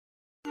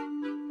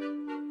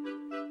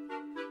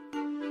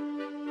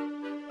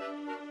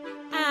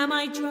Am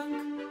I drunk?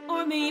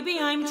 Or maybe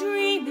I'm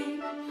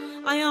dreaming.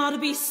 I ought to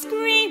be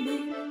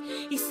screaming.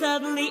 He's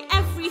suddenly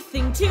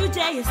everything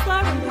today is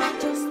thoroughly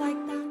just like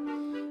that,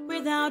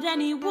 without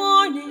any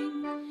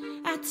warning.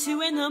 At 2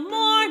 in the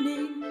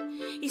morning,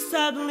 he's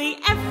suddenly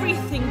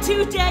everything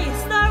today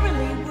is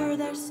thoroughly. Were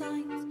there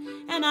signs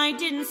and I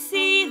didn't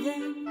see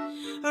them?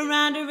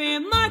 Around a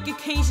remark,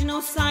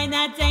 occasional sign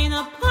that day in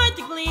the park,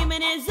 the gleam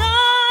in his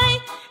eye.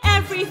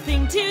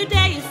 Everything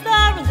today is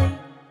thoroughly.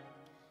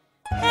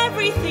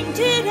 Everything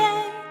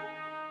today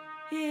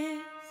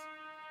is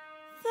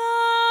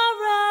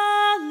thoroughly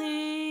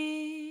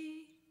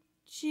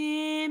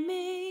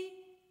Jimmy.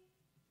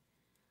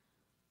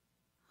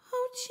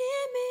 Oh,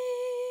 Jimmy.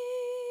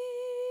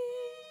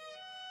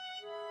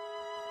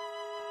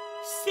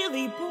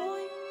 Silly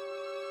boy.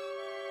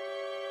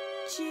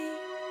 Gee,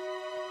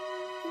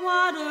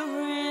 what a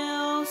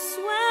real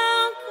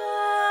swell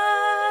guy.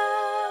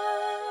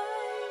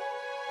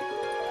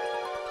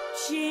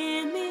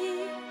 Jimmy.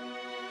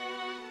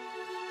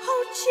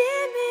 Oh,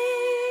 Jimmy.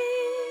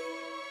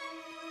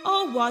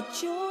 Oh, what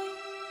joy.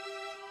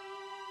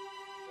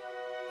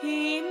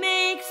 He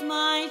makes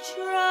my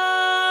troubles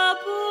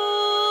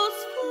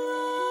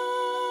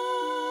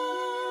fly.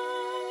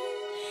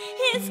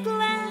 His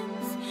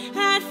glance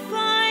had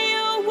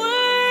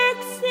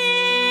fireworks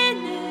in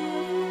it.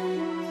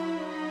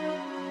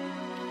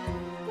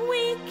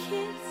 We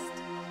kissed.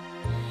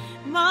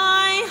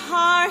 My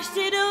heart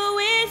did a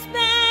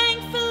whiz-bang,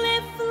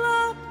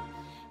 flip-flop.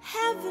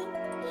 Heaven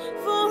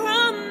for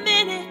a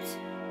minute.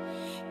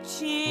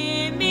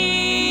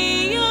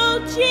 Jimmy, oh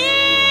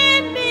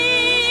Jimmy,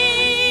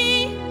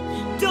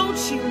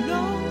 don't you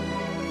know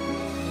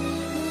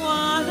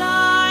what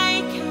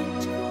I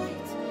can't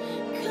quite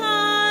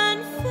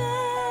confess?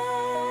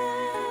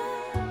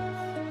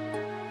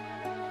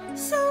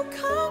 So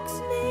coax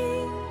me,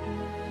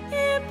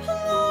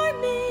 implore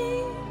me,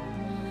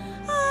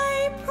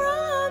 I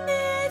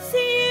promise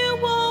you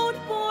won't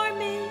bore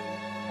me.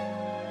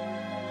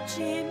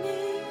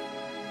 Jimmy,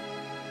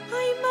 I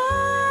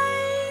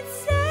might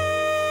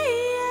say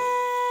yes.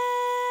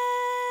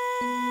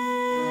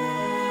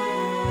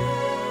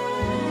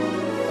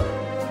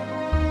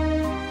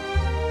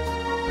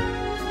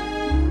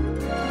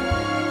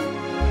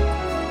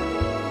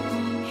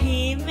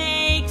 He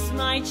makes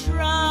my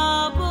trouble